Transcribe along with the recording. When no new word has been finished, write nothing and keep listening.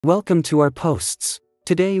Welcome to our posts.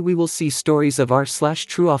 Today we will see stories of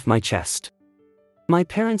r/TrueOffMyChest. My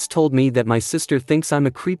parents told me that my sister thinks I'm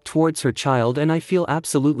a creep towards her child and I feel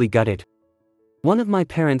absolutely gutted. One of my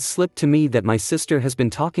parents slipped to me that my sister has been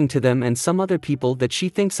talking to them and some other people that she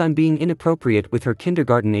thinks I'm being inappropriate with her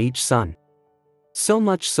kindergarten-age son. So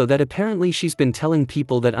much so that apparently she's been telling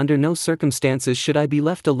people that under no circumstances should I be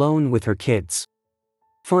left alone with her kids.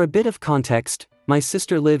 For a bit of context, my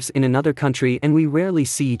sister lives in another country and we rarely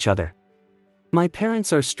see each other. My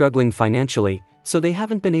parents are struggling financially, so they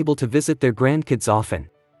haven't been able to visit their grandkids often.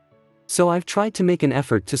 So I've tried to make an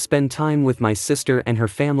effort to spend time with my sister and her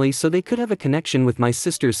family so they could have a connection with my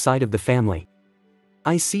sister's side of the family.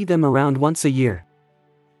 I see them around once a year.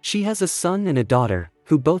 She has a son and a daughter,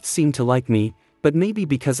 who both seem to like me, but maybe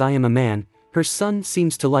because I am a man, her son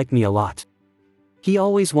seems to like me a lot. He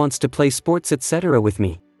always wants to play sports etc. with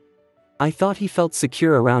me. I thought he felt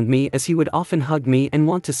secure around me as he would often hug me and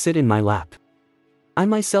want to sit in my lap. I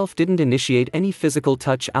myself didn't initiate any physical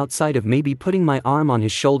touch outside of maybe putting my arm on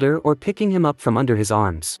his shoulder or picking him up from under his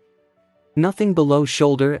arms. Nothing below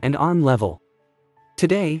shoulder and arm level.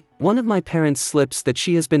 Today, one of my parents slips that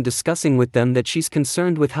she has been discussing with them that she's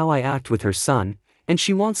concerned with how I act with her son, and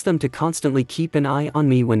she wants them to constantly keep an eye on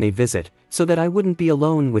me when they visit, so that I wouldn't be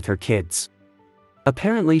alone with her kids.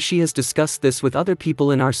 Apparently she has discussed this with other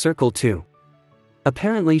people in our circle too.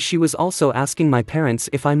 Apparently she was also asking my parents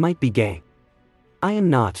if I might be gay. I am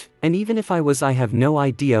not, and even if I was, I have no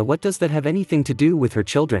idea what does that have anything to do with her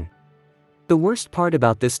children. The worst part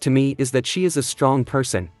about this to me is that she is a strong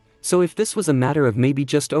person, so if this was a matter of maybe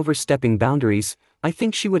just overstepping boundaries, I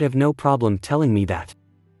think she would have no problem telling me that.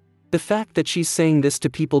 The fact that she's saying this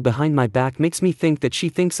to people behind my back makes me think that she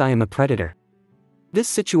thinks I am a predator. This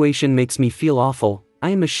situation makes me feel awful.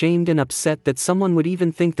 I am ashamed and upset that someone would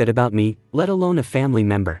even think that about me, let alone a family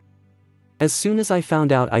member. As soon as I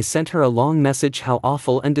found out, I sent her a long message how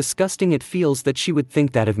awful and disgusting it feels that she would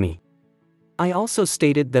think that of me. I also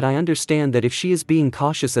stated that I understand that if she is being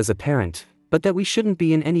cautious as a parent, but that we shouldn't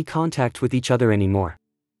be in any contact with each other anymore.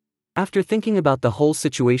 After thinking about the whole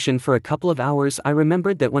situation for a couple of hours, I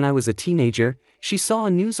remembered that when I was a teenager, she saw a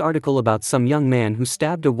news article about some young man who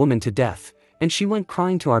stabbed a woman to death, and she went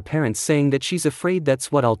crying to our parents saying that she's afraid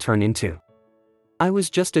that's what I'll turn into. I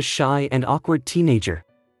was just a shy and awkward teenager.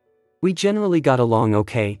 We generally got along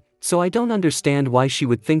okay, so I don't understand why she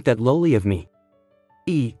would think that lowly of me.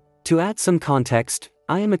 To add some context,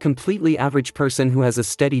 I am a completely average person who has a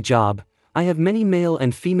steady job. I have many male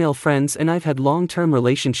and female friends and I've had long-term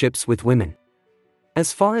relationships with women.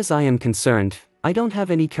 As far as I am concerned, I don't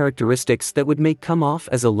have any characteristics that would make come off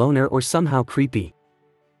as a loner or somehow creepy.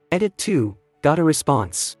 Edit 2. Got a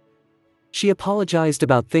response. She apologized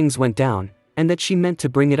about things went down, and that she meant to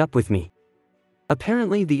bring it up with me.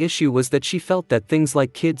 Apparently the issue was that she felt that things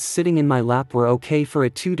like kids sitting in my lap were okay for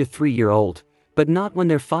a 2 to 3-year-old, but not when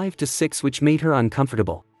they're 5 to 6, which made her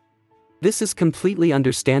uncomfortable. This is completely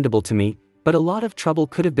understandable to me, but a lot of trouble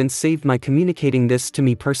could have been saved by communicating this to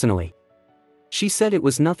me personally. She said it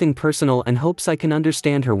was nothing personal and hopes I can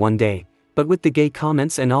understand her one day, but with the gay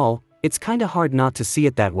comments and all, it's kinda hard not to see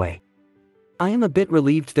it that way. I am a bit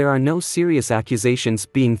relieved there are no serious accusations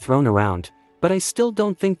being thrown around, but I still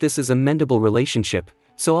don't think this is a mendable relationship,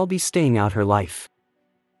 so I'll be staying out her life.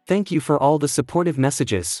 Thank you for all the supportive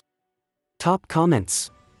messages. Top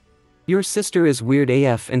comments. Your sister is weird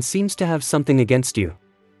AF and seems to have something against you.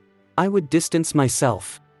 I would distance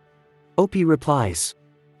myself. Opie replies.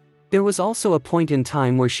 There was also a point in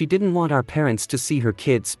time where she didn't want our parents to see her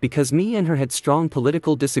kids because me and her had strong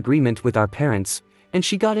political disagreement with our parents, and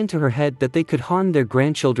she got into her head that they could harm their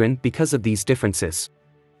grandchildren because of these differences.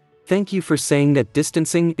 Thank you for saying that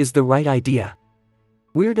distancing is the right idea.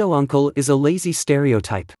 Weirdo uncle is a lazy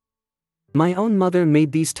stereotype. My own mother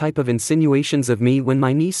made these type of insinuations of me when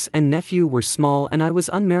my niece and nephew were small and I was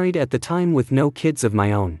unmarried at the time with no kids of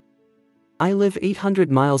my own. I live 800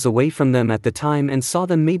 miles away from them at the time and saw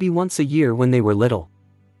them maybe once a year when they were little.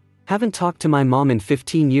 Haven't talked to my mom in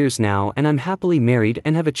 15 years now and I'm happily married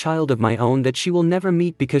and have a child of my own that she will never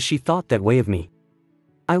meet because she thought that way of me.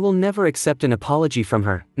 I will never accept an apology from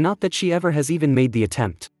her, not that she ever has even made the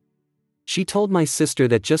attempt. She told my sister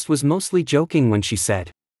that just was mostly joking when she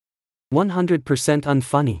said 100%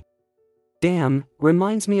 unfunny. Damn,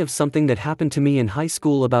 reminds me of something that happened to me in high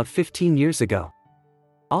school about 15 years ago.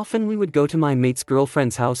 Often we would go to my mate's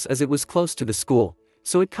girlfriend's house as it was close to the school,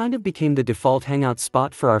 so it kind of became the default hangout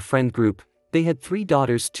spot for our friend group. They had 3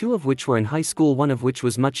 daughters, 2 of which were in high school, one of which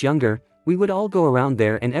was much younger. We would all go around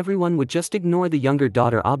there and everyone would just ignore the younger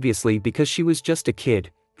daughter obviously because she was just a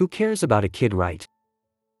kid. Who cares about a kid, right?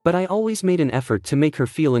 But I always made an effort to make her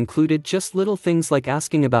feel included, just little things like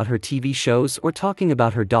asking about her TV shows or talking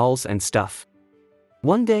about her dolls and stuff.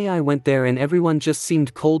 One day I went there and everyone just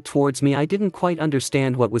seemed cold towards me. I didn't quite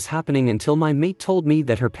understand what was happening until my mate told me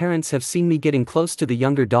that her parents have seen me getting close to the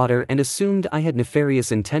younger daughter and assumed I had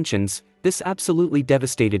nefarious intentions. This absolutely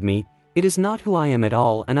devastated me. It is not who I am at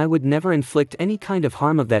all, and I would never inflict any kind of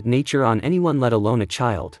harm of that nature on anyone, let alone a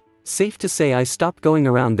child. Safe to say I stopped going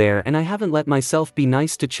around there, and I haven't let myself be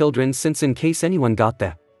nice to children since, in case anyone got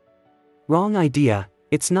the wrong idea.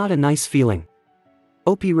 It's not a nice feeling.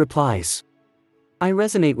 Opie replies. I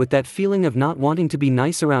resonate with that feeling of not wanting to be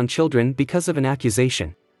nice around children because of an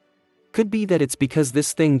accusation. Could be that it's because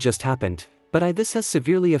this thing just happened, but this has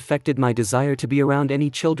severely affected my desire to be around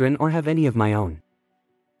any children or have any of my own.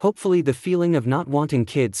 Hopefully the feeling of not wanting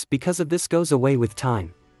kids because of this goes away with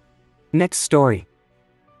time. Next story.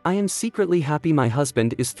 I am secretly happy my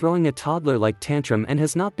husband is throwing a toddler-like tantrum and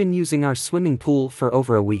has not been using our swimming pool for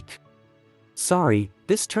over a week. Sorry,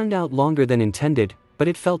 this turned out longer than intended, but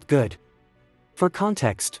it felt good. For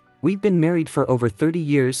context, we've been married for over 30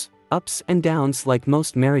 years, ups and downs like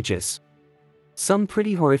most marriages. Some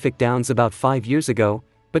pretty horrific downs about 5 years ago,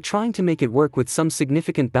 but trying to make it work with some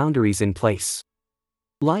significant boundaries in place.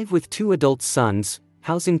 Live with 2 adult sons,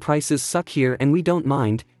 housing prices suck here and we don't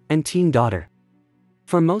mind, and teen daughter.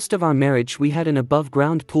 For most of our marriage we had an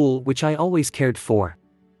above-ground pool which I always cared for.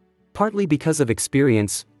 Partly because of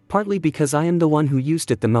experience, partly because I am the one who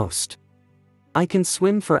used it the most. I can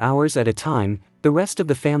swim for hours at a time, the rest of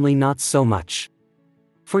the family not so much.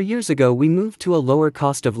 4 years ago we moved to a lower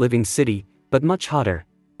cost of living city, but much hotter,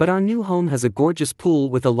 but our new home has a gorgeous pool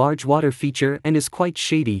with a large water feature and is quite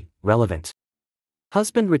shady, relevant.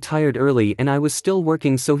 Husband retired early and I was still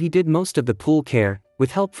working, so he did most of the pool care,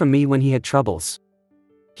 with help from me when he had troubles.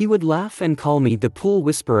 He would laugh and call me the pool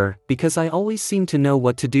whisperer because I always seem to know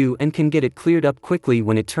what to do and can get it cleared up quickly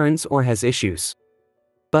when it turns or has issues.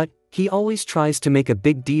 But he always tries to make a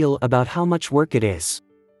big deal about how much work it is.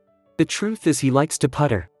 The truth is he likes to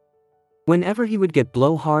putter. Whenever he would get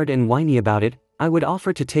blowhard and whiny about it, I would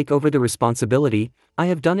offer to take over the responsibility. I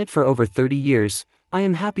have done it for over 30 years, I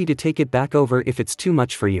am happy to take it back over if it's too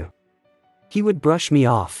much for you. He would brush me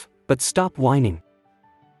off, but stop whining.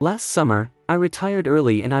 Last summer, I retired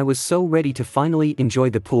early and I was so ready to finally enjoy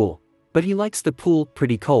the pool, but he likes the pool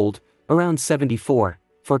pretty cold, around 74.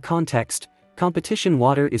 For context, competition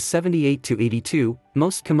water is 78 to 82,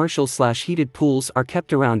 most commercial/heated pools are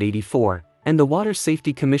kept around 84, and the Water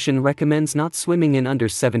Safety Commission recommends not swimming in under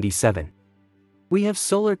 77. We have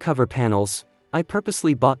solar cover panels. I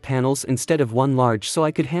purposely bought panels instead of one large so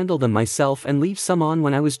I could handle them myself and leave some on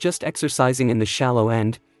when I was just exercising in the shallow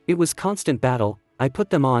end. It was constant battle. I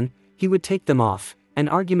put them on, he would take them off, an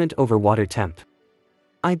argument over water temp.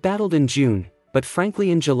 I battled in June, but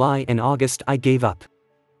frankly in July and August I gave up.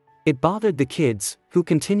 It bothered the kids, who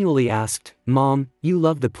continually asked, "Mom, you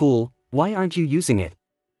love the pool, why aren't you using it?"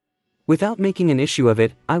 Without making an issue of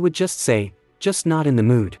it, I would just say, "Just not in the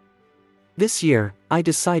mood." This year, I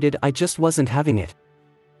decided I just wasn't having it.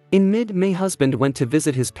 In mid-May, husband went to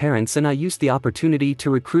visit his parents and I used the opportunity to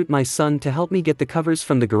recruit my son to help me get the covers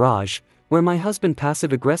from the garage, where my husband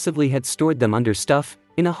passive-aggressively had stored them under stuff,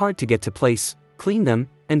 in a hard-to-get-to place, clean them,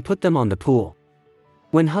 and put them on the pool.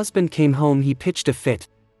 When husband came home he pitched a fit.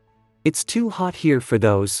 "It's too hot here for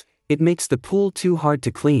those, it makes the pool too hard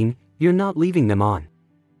to clean, you're not leaving them on."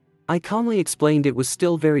 I calmly explained it was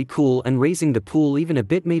still very cool and raising the pool even a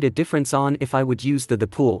bit made a difference on if I would use the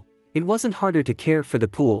pool. It wasn't harder to care for the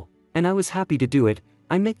pool, and I was happy to do it.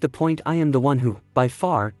 I make the point I am the one who, by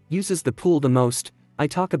far, uses the pool the most. I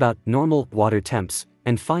talk about normal water temps,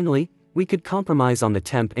 and finally, we could compromise on the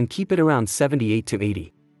temp and keep it around 78 to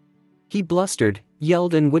 80. He blustered,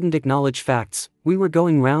 yelled and wouldn't acknowledge facts. We were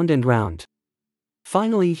going round and round.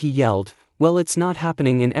 Finally he yelled, "Well, it's not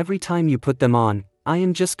happening, and every time you put them on, I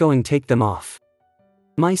am just going to take them off."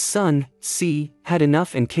 My son, had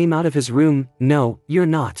enough and came out of his room. "No, you're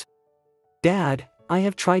not. Dad, I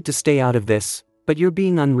have tried to stay out of this, but you're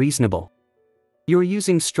being unreasonable. You're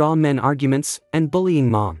using straw man arguments and bullying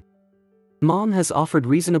Mom. Mom has offered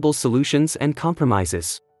reasonable solutions and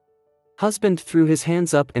compromises." Husband threw his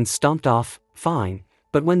hands up and stomped off. "Fine,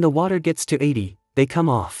 but when the water gets to 80, they come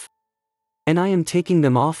off. And I am taking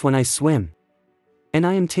them off when I swim. And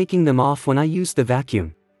I am taking them off when I use the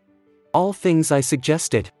vacuum." All things I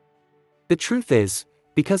suggested. The truth is,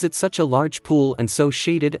 because it's such a large pool and so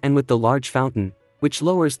shaded and with the large fountain, which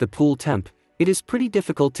lowers the pool temp, it is pretty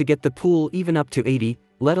difficult to get the pool even up to 80,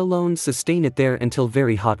 let alone sustain it there until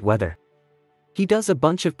very hot weather. He does a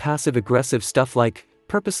bunch of passive-aggressive stuff like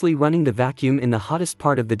purposely running the vacuum in the hottest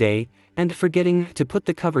part of the day, and forgetting to put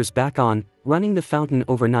the covers back on, running the fountain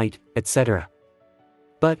overnight, etc.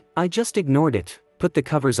 But I just ignored it, put the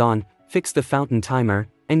covers on, fix the fountain timer,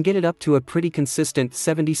 and get it up to a pretty consistent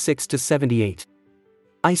 76 to 78.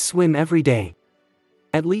 I swim every day.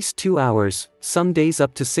 At least 2 hours, some days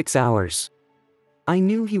up to 6 hours. I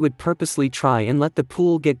knew he would purposely try and let the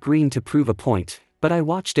pool get green to prove a point, but I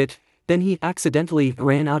watched it, then he accidentally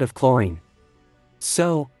ran out of chlorine.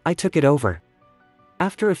 So, I took it over.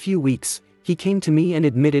 After a few weeks, he came to me and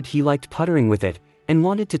admitted he liked puttering with it, and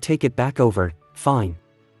wanted to take it back over. Fine.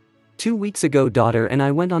 2 weeks ago daughter and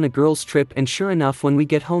I went on a girls' trip and sure enough when we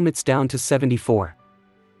get home it's down to 74.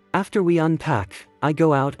 After we unpack, I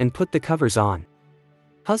go out and put the covers on.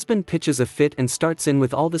 Husband pitches a fit and starts in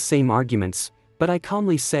with all the same arguments, but I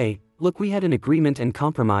calmly say, look, we had an agreement and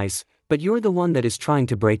compromise, but you're the one that is trying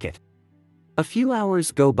to break it. A few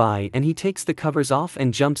hours go by and he takes the covers off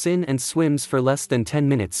and jumps in and swims for less than 10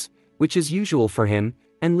 minutes, which is usual for him,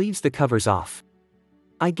 and leaves the covers off.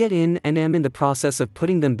 I get in and am in the process of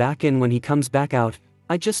putting them back in when he comes back out.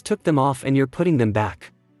 I just took them off and you're putting them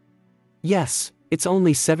back. Yes, it's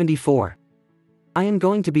only 74. I am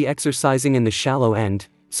going to be exercising in the shallow end,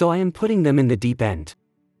 so I am putting them in the deep end.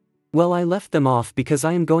 Well, I left them off because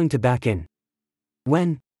I am going to back in.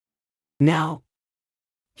 When? Now?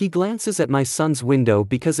 He glances at my son's window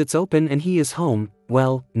because it's open and he is home.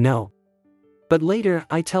 Well, no. But later,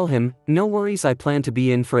 I tell him, no worries, I plan to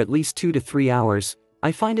be in for at least 2 to 3 hours.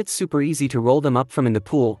 I find it super easy to roll them up from in the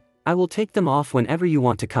pool. I will take them off whenever you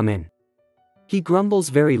want to come in. He grumbles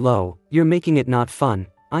very low, you're making it not fun,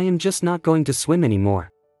 I am just not going to swim anymore.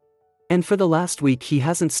 And for the last week he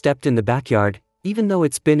hasn't stepped in the backyard, even though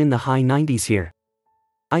it's been in the high 90s here.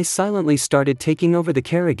 I silently started taking over the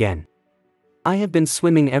care again. I have been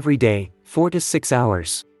swimming every day, 4 to 6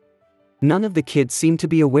 hours. None of the kids seem to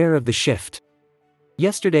be aware of the shift.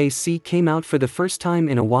 Yesterday C came out for the first time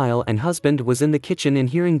in a while and husband was in the kitchen in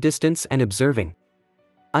hearing distance and observing.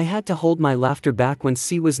 I had to hold my laughter back when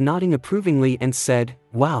C was nodding approvingly and said,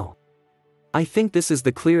 wow. I think this is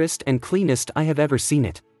the clearest and cleanest I have ever seen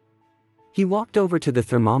it. He walked over to the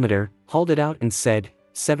thermometer, hauled it out and said,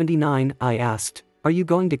 79, I asked, are you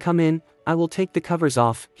going to come in? I will take the covers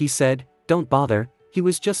off, he said, don't bother, he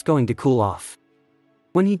was just going to cool off.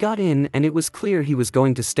 When he got in and it was clear he was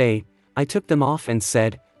going to stay, I took them off and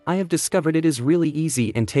said, I have discovered it is really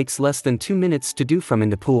easy and takes less than 2 minutes to do from in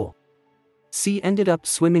the pool. C ended up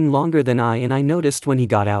swimming longer than I and I noticed when he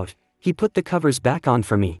got out, he put the covers back on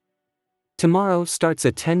for me. Tomorrow starts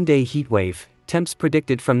a 10-day heatwave, temps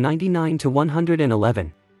predicted from 99 to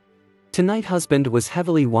 111. Tonight husband was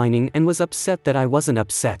heavily whining and was upset that I wasn't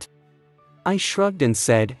upset. I shrugged and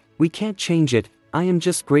said, we can't change it, I am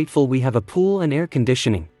just grateful we have a pool and air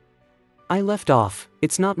conditioning. I left off,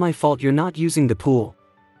 it's not my fault you're not using the pool.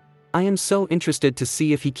 I am so interested to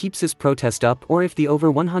see if he keeps his protest up or if the over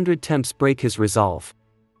 100 temps break his resolve.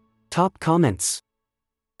 Top comments.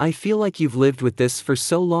 I feel like you've lived with this for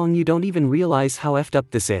so long you don't even realize how effed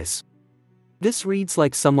up this is. This reads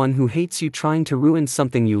like someone who hates you trying to ruin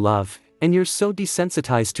something you love, and you're so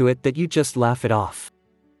desensitized to it that you just laugh it off.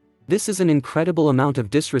 This is an incredible amount of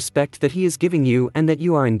disrespect that he is giving you and that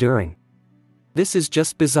you are enduring. This is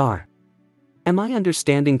just bizarre. Am I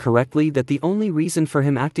understanding correctly that the only reason for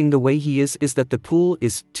him acting the way he is that the pool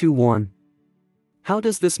is too warm? How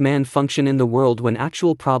does this man function in the world when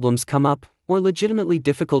actual problems come up, or legitimately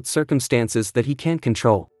difficult circumstances that he can't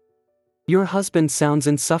control? Your husband sounds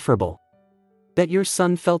insufferable. That your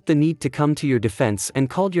son felt the need to come to your defense and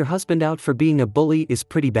called your husband out for being a bully is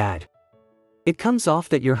pretty bad. It comes off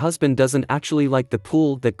that your husband doesn't actually like the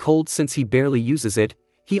pool that cold since he barely uses it.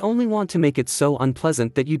 He only want to make it so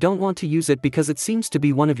unpleasant that you don't want to use it because it seems to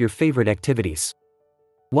be one of your favorite activities.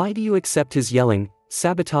 Why do you accept his yelling,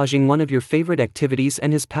 sabotaging one of your favorite activities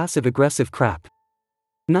and his passive-aggressive crap?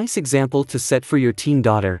 Nice example to set for your teen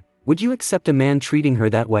daughter, would you accept a man treating her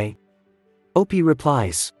that way? Opie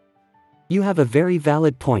replies. You have a very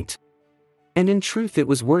valid point. And in truth it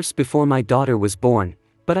was worse before my daughter was born,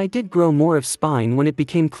 but I did grow more of spine when it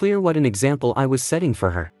became clear what an example I was setting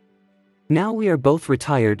for her. Now we are both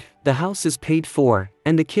retired, the house is paid for,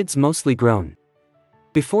 and the kids mostly grown.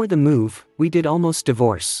 Before the move, we did almost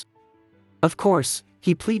divorce. Of course,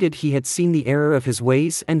 he pleaded he had seen the error of his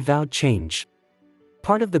ways and vowed change.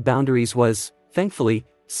 Part of the boundaries was, thankfully,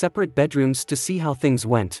 separate bedrooms to see how things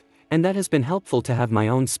went, and that has been helpful to have my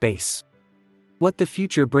own space. What the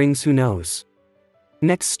future brings, who knows?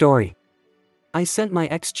 Next story. I sent my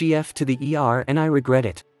ex-GF to the ER and I regret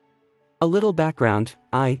it. A little background,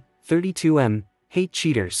 I, 32M, hate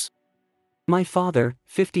cheaters. My father,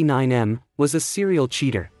 59M, was a serial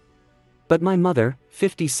cheater. But my mother,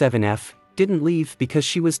 57F, didn't leave because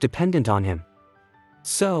she was dependent on him.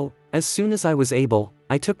 So, as soon as I was able,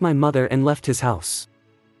 I took my mother and left his house.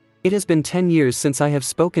 It has been 10 years since I have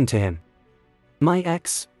spoken to him. My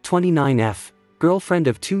ex, 29F, girlfriend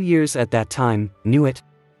of 2 years at that time, knew it.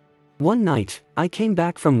 One night, I came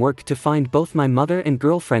back from work to find both my mother and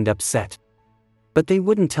girlfriend upset. But they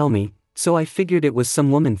wouldn't tell me, so I figured it was some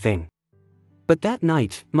woman thing. But that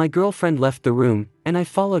night, my girlfriend left the room, and I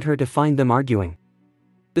followed her to find them arguing.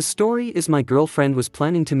 The story is my girlfriend was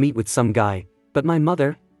planning to meet with some guy, but my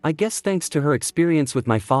mother, I guess thanks to her experience with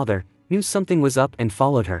my father, knew something was up and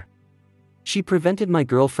followed her. She prevented my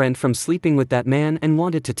girlfriend from sleeping with that man and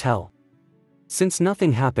wanted to tell. Since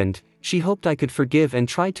nothing happened, she hoped I could forgive and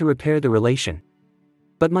tried to repair the relation.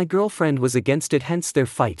 But my girlfriend was against it, hence their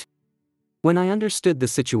fight. When I understood the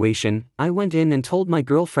situation, I went in and told my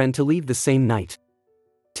girlfriend to leave the same night.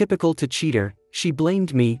 Typical to cheater, she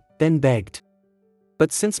blamed me, then begged.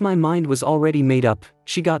 But since my mind was already made up,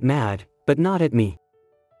 she got mad, but not at me.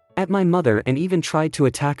 At my mother, and even tried to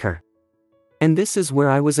attack her. And this is where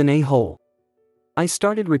I was an a-hole. I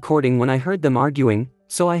started recording when I heard them arguing,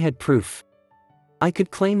 so I had proof. I could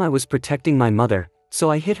claim I was protecting my mother, so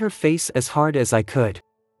I hit her face as hard as I could.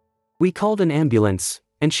 We called an ambulance,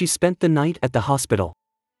 and she spent the night at the hospital.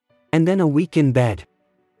 And then a week in bed.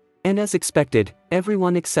 And as expected,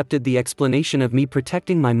 everyone accepted the explanation of me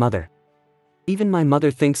protecting my mother. Even my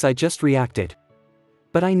mother thinks I just reacted.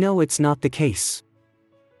 But I know it's not the case.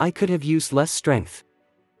 I could have used less strength.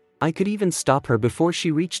 I could even stop her before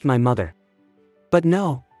she reached my mother. But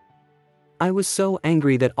no. I was so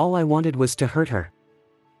angry that all I wanted was to hurt her.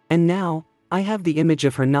 And now, I have the image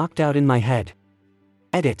of her knocked out in my head.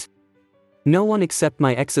 Edit. No one except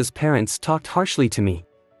my ex's parents talked harshly to me.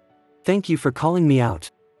 Thank you for calling me out.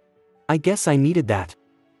 I guess I needed that.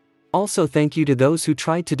 Also, thank you to those who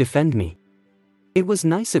tried to defend me. It was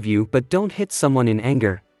nice of you, but don't hit someone in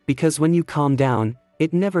anger, because when you calm down,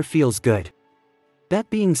 it never feels good. That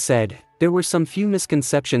being said, there were some few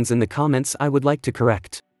misconceptions in the comments I would like to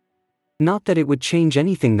correct. Not that it would change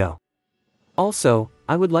anything though. Also,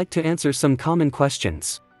 I would like to answer some common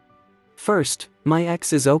questions. First, my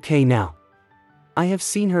ex is okay now. I have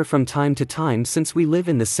seen her from time to time since we live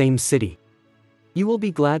in the same city. You will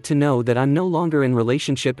be glad to know that I'm no longer in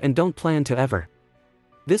relationship and don't plan to ever.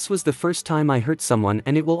 This was the first time I hurt someone,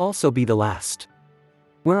 and it will also be the last.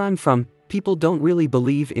 Where I'm from, people don't really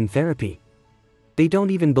believe in therapy. They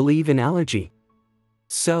don't even believe in allergy.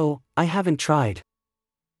 So, I haven't tried.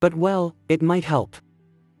 But well, it might help.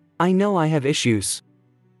 I know I have issues.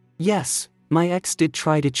 Yes, my ex did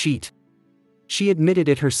try to cheat. She admitted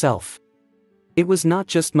it herself. It was not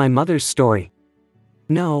just my mother's story.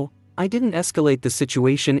 No, I didn't escalate the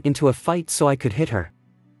situation into a fight so I could hit her.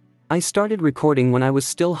 I started recording when I was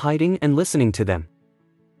still hiding and listening to them.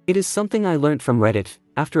 It is something I learned from Reddit.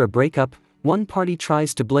 After a breakup, one party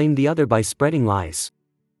tries to blame the other by spreading lies.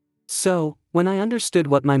 So, when I understood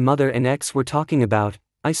what my mother and ex were talking about,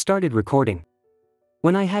 I started recording.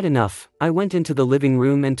 When I had enough, I went into the living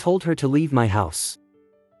room and told her to leave my house.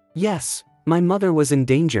 Yes, my mother was in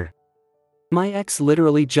danger. My ex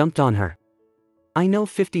literally jumped on her. I know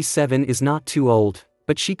 57 is not too old,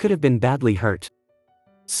 but she could have been badly hurt.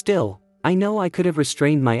 Still, I know I could have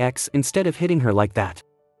restrained my ex instead of hitting her like that.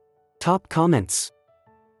 Top comments.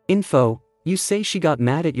 Info, you say she got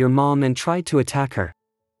mad at your mom and tried to attack her.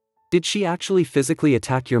 Did she actually physically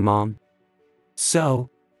attack your mom? So,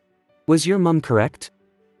 was your mom correct?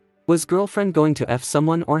 Was girlfriend going to F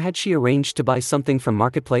someone, or had she arranged to buy something from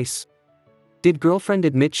Marketplace? Did girlfriend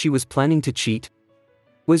admit she was planning to cheat?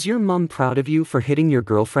 Was your mom proud of you for hitting your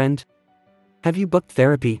girlfriend? Have you booked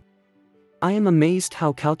therapy? I am amazed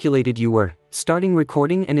how calculated you were, starting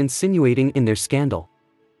recording and insinuating in their scandal.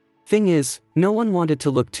 Thing is, no one wanted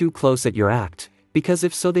to look too close at your act, because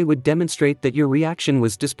if so they would demonstrate that your reaction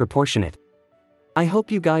was disproportionate. I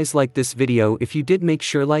hope you guys liked this video. If you did, make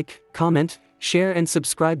sure like, comment, share and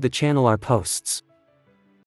subscribe the channel our posts.